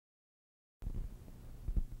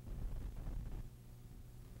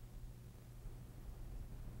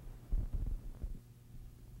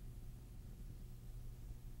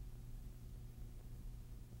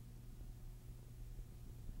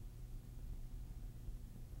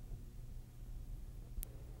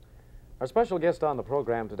Our special guest on the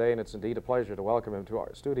program today, and it's indeed a pleasure to welcome him to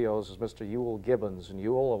our studios, is Mr. Euell Gibbons. And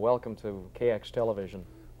Euell, welcome to KX Television.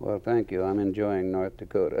 Well, thank you. I'm enjoying North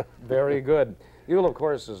Dakota. Very good. Euell, of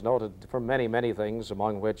course, is noted for many, many things,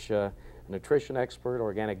 among which a nutrition expert,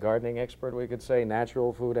 organic gardening expert, we could say,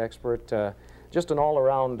 natural food expert, just an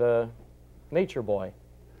all-around nature boy.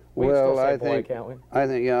 We Well, still say I boy, think, can't we?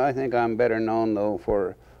 I think I'm better known though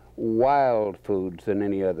for wild foods than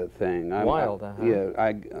any other thing. Wild,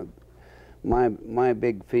 Yeah, my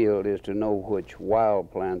big field is to know which wild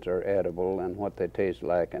plants are edible and what they taste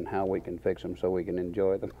like and how we can fix them so we can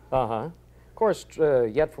enjoy them. Of course,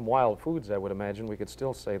 yet from wild foods, I would imagine we could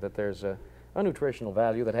still say that there's a nutritional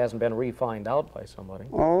value that hasn't been refined out by somebody.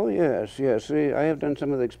 Oh, yes, yes. See, I have done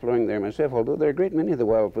some of the exploring there myself, although there are a great many of the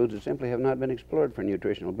wild foods that simply have not been explored for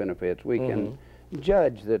nutritional benefits. We can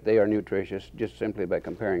judge that they are nutritious just simply by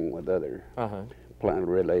comparing with other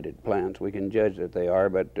plant-related plants. We can judge that they are,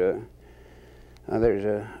 but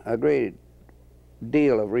there's a great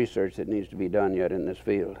deal of research that needs to be done yet in this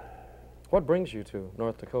field. What brings you to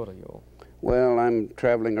North Dakota, Euell? Well, I'm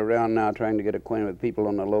traveling around now trying to get acquainted with people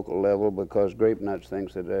on the local level because Grape Nuts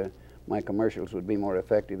thinks that my commercials would be more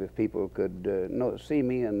effective if people could see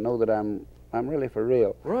me and know that I'm really for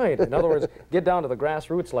real. Right. In other words, get down to the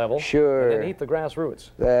grassroots level. Sure. And then eat the grassroots.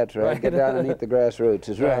 That's right. Get down and eat the grassroots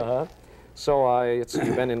is right. So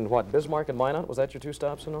you've been in, what, Bismarck and Minot? Was that your two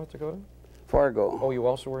stops in North Dakota? Fargo. Oh, you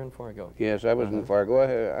also were in Fargo? Yes, I was in Fargo.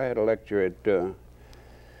 I had a lecture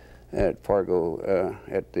at Fargo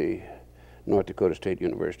at the North Dakota State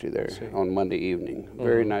University there on Monday evening.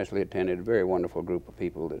 Very nicely attended, very wonderful group of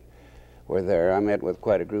people that were there. I met with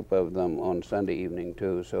quite a group of them on Sunday evening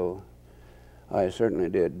too, so I certainly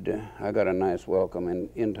did. I got a nice welcome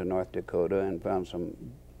into North Dakota and found some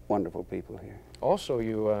wonderful people here. Also,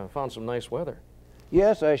 you found some nice weather.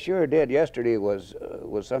 Yes, I sure did. Yesterday was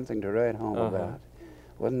something to write home about.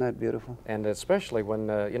 Wasn't that beautiful? And especially when,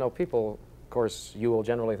 you know, people, of course, you will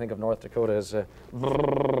generally think of North Dakota as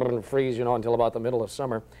freeze, you know, until about the middle of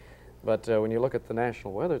summer. But when you look at the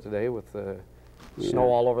national weather today with snow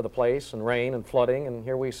all over the place and rain and flooding, and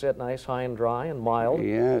here we sit nice, high and dry and mild.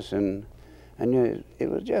 Yes, and it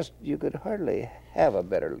was just, you could hardly have a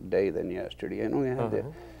better day than yesterday. You know, you had the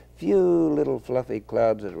few little fluffy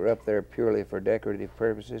clouds that were up there purely for decorative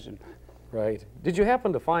purposes. Right. Did you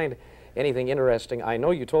happen to find anything interesting? I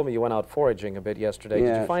know you told me you went out foraging a bit yesterday.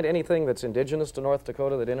 Yes. Did you find anything that's indigenous to North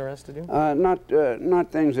Dakota that interested you?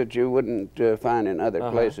 Not things that you wouldn't find in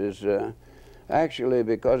other places. Actually,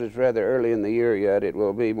 because it's rather early in the year yet, it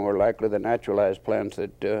will be more likely the naturalized plants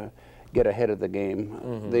that get ahead of the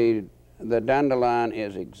game. The dandelion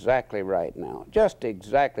is exactly right now, just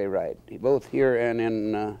exactly right, both here and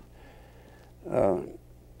in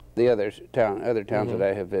the other towns that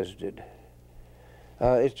I have visited.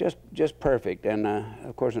 It's just perfect, and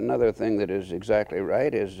of course another thing that is exactly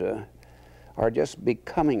right is, or just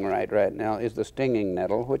becoming right now, is the stinging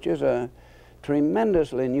nettle, which is a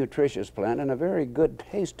tremendously nutritious plant and a very good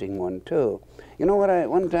tasting one too. You know what?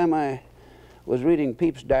 One time I was reading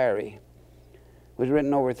Pepys' diary. It was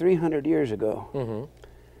written over 300 years ago.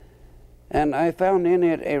 And I found in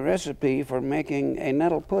it a recipe for making a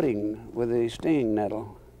nettle pudding with the stinging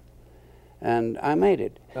nettle. And I made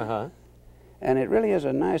it. And it really is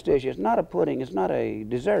a nice dish. It's not a pudding, it's not a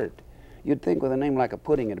dessert. You'd think with a name like a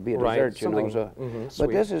pudding it'd be a dessert, you know. So,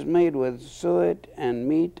 but this is made with suet and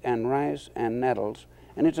meat and rice and nettles.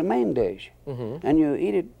 And it's a main dish. And you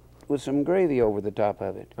eat it with some gravy over the top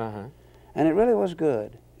of it. And it really was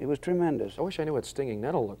good. It was tremendous. I wish I knew what stinging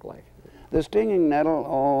nettle looked like. The stinging nettle,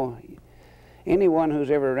 oh, anyone who's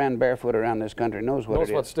ever ran barefoot around this country knows what it is.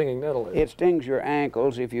 Knows what stinging nettle is. It stings your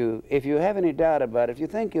ankles. If you have any doubt about it, if you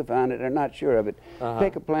think you found it or not sure of it,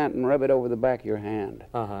 pick a plant and rub it over the back of your hand.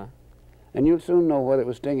 And you'll soon know whether it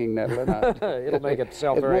was stinging nettle or not. It'll make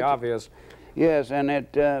itself very obvious. Yes, and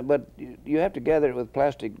but you have to gather it with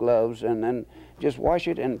plastic gloves and then just wash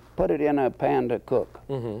it and put it in a pan to cook.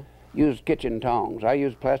 Use kitchen tongs. I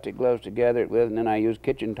use plastic gloves to gather it with, and then I use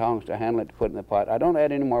kitchen tongs to handle it to put in the pot. I don't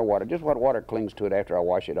add any more water, just what water clings to it after I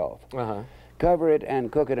wash it off. Cover it and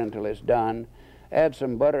cook it until it's done. Add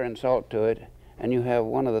some butter and salt to it, and you have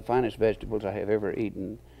one of the finest vegetables I have ever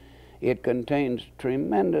eaten. It contains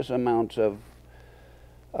tremendous amounts of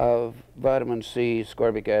vitamin C,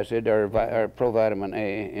 ascorbic acid, or provitamin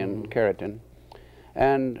A in keratin.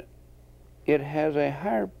 And it has a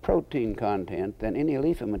higher protein content than any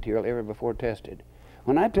leafy material ever before tested.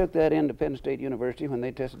 When I took that into Penn State University, when they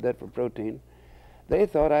tested that for protein, they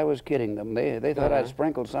thought I was kidding them. They thought I'd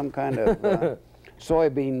sprinkled some kind of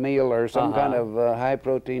soybean meal or some kind of high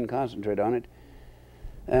protein concentrate on it.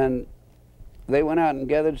 And they went out and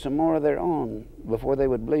gathered some more of their own before they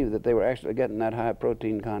would believe that they were actually getting that high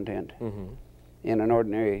protein content in an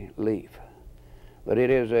ordinary leaf. But it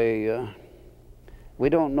is a, we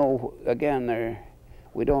don't know, again,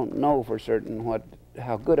 we don't know for certain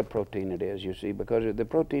how good a protein it is, you see, because the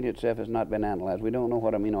protein itself has not been analyzed. We don't know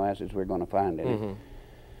what amino acids we're going to find in it.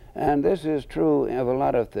 And this is true of a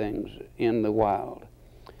lot of things in the wild.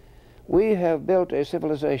 We have built a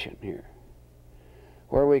civilization here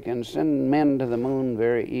where we can send men to the moon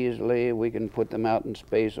very easily. We can put them out in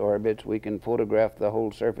space orbits. We can photograph the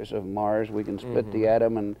whole surface of Mars. We can split the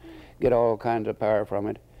atom and get all kinds of power from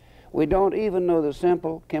it. We don't even know the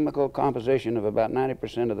simple chemical composition of about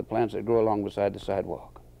 90% of the plants that grow along beside the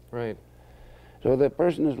sidewalk. Right. So the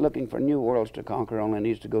person is looking for new worlds to conquer only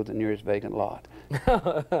needs to go to the nearest vacant lot.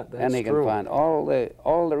 And he can find all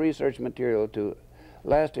the research material to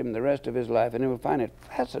last him the rest of his life, and he will find it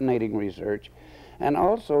fascinating research, and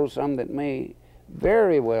also some that may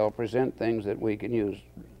very well present things that we can use.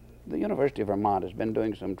 The University of Vermont has been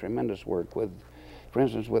doing some tremendous work with, for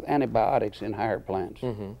instance, with antibiotics in higher plants,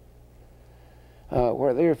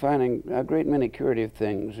 where they're finding a great many curative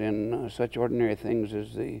things in such ordinary things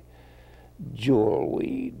as the jewel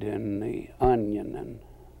weed and the onion and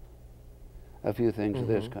a few things of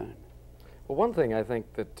this kind. Well, one thing I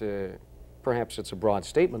think that perhaps it's a broad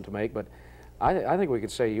statement to make, but I think we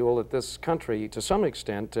could say, Euell, that this country, to some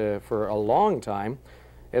extent, for a long time,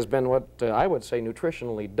 has been what I would say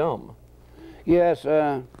nutritionally dumb. Yes,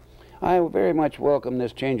 I very much welcome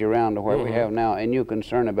this change around to where we have now a new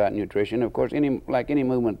concern about nutrition. Of course, like any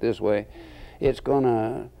movement this way, it's going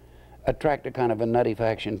to attract a kind of a nutty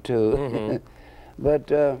faction too. But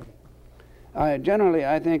generally,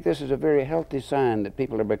 I think this is a very healthy sign that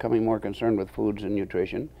people are becoming more concerned with foods and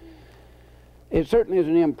nutrition. It certainly is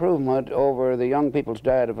an improvement over the young people's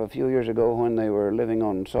diet of a few years ago when they were living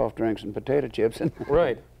on soft drinks and potato chips.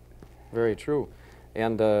 Right. Very true.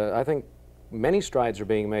 And I think many strides are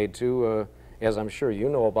being made too, as I'm sure you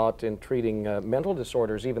know about, in treating mental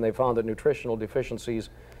disorders. Even they found that nutritional deficiencies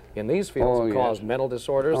in these fields cause mental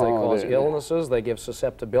disorders, they cause illnesses, they give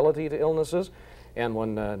susceptibility to illnesses. And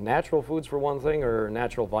when natural foods, for one thing, or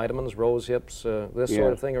natural vitamins, rose hips, this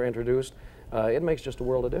sort of thing are introduced, it makes just a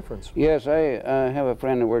world of difference. Yes, I have a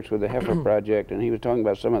friend who works with the Heifer Project, and he was talking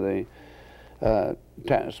about some of the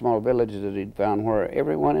small villages that he'd found where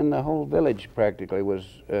everyone in the whole village practically was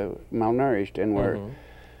malnourished and were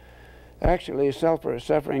actually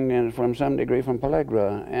suffering from some degree from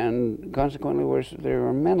pellagra, and consequently they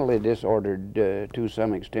were mentally disordered to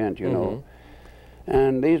some extent, you know.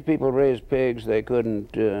 And these people raised pigs. They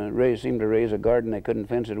couldn't seem to raise a garden. They couldn't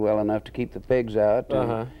fence it well enough to keep the pigs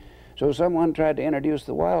out. So someone tried to introduce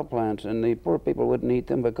the wild plants, and the poor people wouldn't eat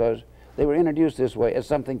them because they were introduced this way as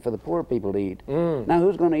something for the poor people to eat. Now,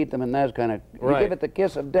 who's going to eat them in that kind of... You give it the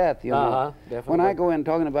kiss of death, you know. When I go in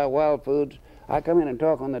talking about wild foods, I come in and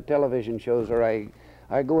talk on the television shows, or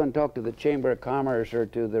I go and talk to the Chamber of Commerce or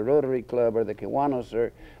to the Rotary Club or the Kiwanis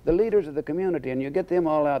or the leaders of the community, and you get them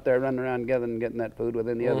all out there running around gathering and getting that food, well,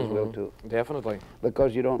 then the others will too. Definitely.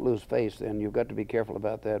 Because you don't lose face then. You've got to be careful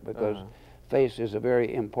about that, because face is a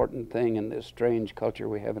very important thing in this strange culture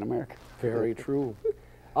we have in America. Very true.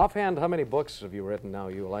 Offhand, how many books have you written now,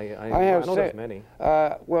 Euell? I know there's many.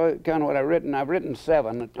 Well, kind of what I've written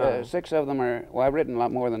 7. 6 of them are, well, I've written a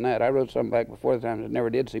lot more than that. I wrote some back before the time that never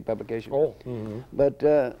did see publication. But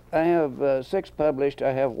I have 6 published.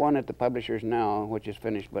 I have 1 at the publishers now, which is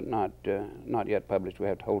finished but not yet published. We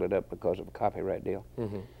have to hold it up because of a copyright deal.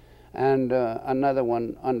 And another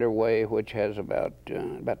one underway, which has about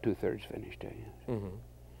 2/3 finished.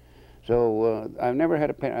 So I've never had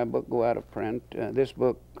a book go out of print. This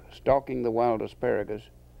book, Stalking the Wild Asparagus,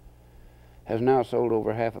 has now sold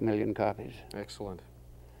over 500,000 copies. Excellent.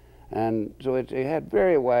 And so it had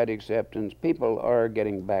very wide acceptance. People are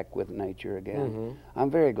getting back with nature again. I'm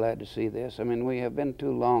very glad to see this. I mean, we have been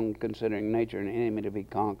too long considering nature an enemy to be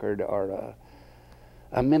conquered or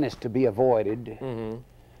a menace to be avoided.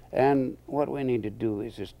 And what we need to do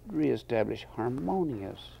is just reestablish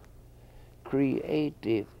harmonious,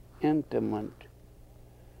 creative, intimate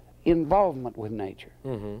involvement with nature.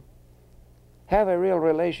 Have a real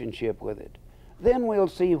relationship with it. Then we'll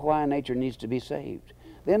see why nature needs to be saved.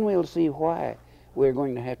 Then we'll see why we're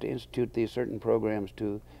going to have to institute these certain programs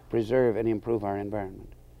to preserve and improve our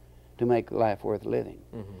environment, to make life worth living.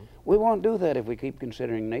 We won't do that if we keep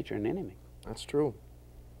considering nature an enemy. That's true.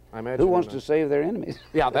 I imagine. Who wants to save their enemies?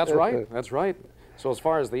 Yeah, that's right. That's right. So as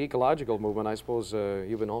far as the ecological movement, I suppose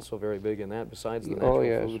you've been also very big in that besides the natural foods.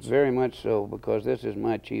 Oh, yes, very much so, because this is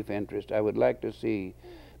my chief interest. I would like to see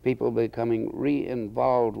people becoming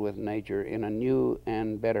re-involved with nature in a new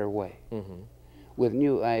and better way. with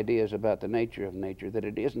new ideas about the nature of nature, that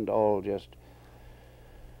it isn't all just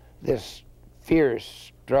this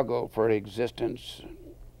fierce struggle for existence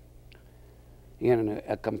in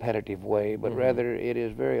a competitive way, but rather it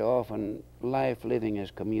is very often life living as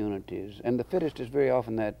communities. And the fittest is very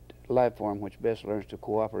often that life form which best learns to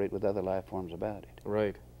cooperate with other life forms about it.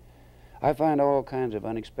 Right. I find all kinds of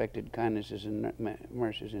unexpected kindnesses and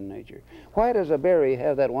mercies in nature. Why does a berry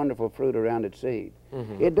have that wonderful fruit around its seed?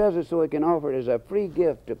 It does it so it can offer it as a free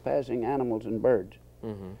gift to passing animals and birds,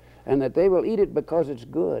 and that they will eat it because it's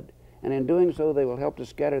good. And in doing so, they will help to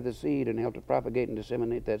scatter the seed and help to propagate and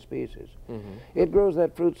disseminate that species. It grows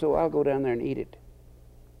that fruit, so I'll go down there and eat it.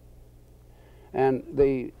 And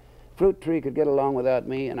the fruit tree could get along without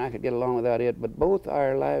me, and I could get along without it, but both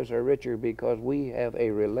our lives are richer because we have a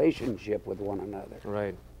relationship with one another.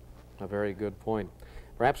 Right. A very good point.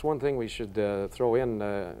 Perhaps one thing we should throw in,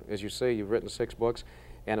 as you say, you've written 6 books,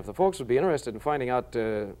 and if the folks would be interested in finding out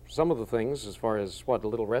some of the things, as far as, what, a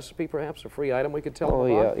little recipe perhaps, a free item we could tell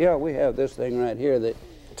them about? Yeah, we have this thing right here.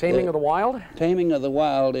 Taming of the Wild? Taming of the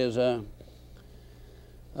Wild is a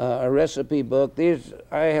recipe book. These,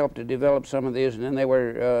 I helped to develop some of these, and then they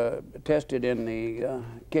were tested in the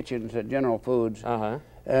kitchens at General Foods.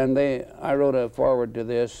 And I wrote a foreword to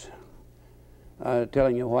this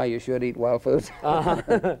telling you why you should eat wild foods.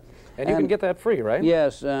 And you can get that free, right?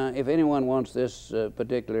 Yes. If anyone wants this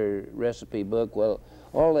particular recipe book, well,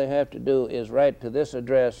 all they have to do is write to this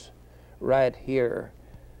address right here.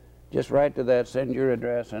 Just write to that, send your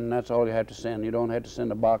address, and that's all you have to send. You don't have to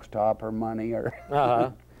send a box top or money or...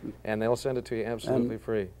 And they'll send it to you absolutely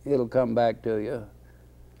free. It'll come back to you.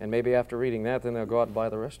 And maybe after reading that, then they'll go out and buy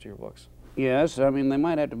the rest of your books. Yes, I mean, they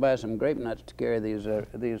might have to buy some grape nuts to carry these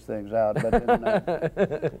things out. But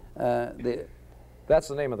then, that's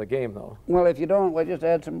the name of the game, though. Well, if you don't, well, just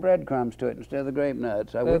add some breadcrumbs to it instead of the grape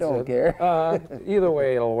nuts. We don't care. Either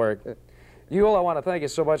way, it'll work. Euell, I want to thank you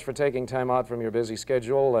so much for taking time out from your busy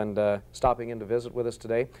schedule and stopping in to visit with us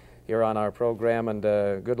today here on our program. And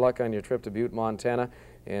good luck on your trip to Butte, Montana.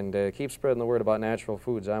 And keep spreading the word about natural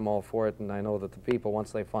foods. I'm all for it, and I know that the people,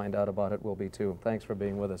 once they find out about it, will be too. Thanks for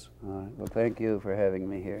being with us. All right. Well, thank you for having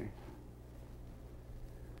me here.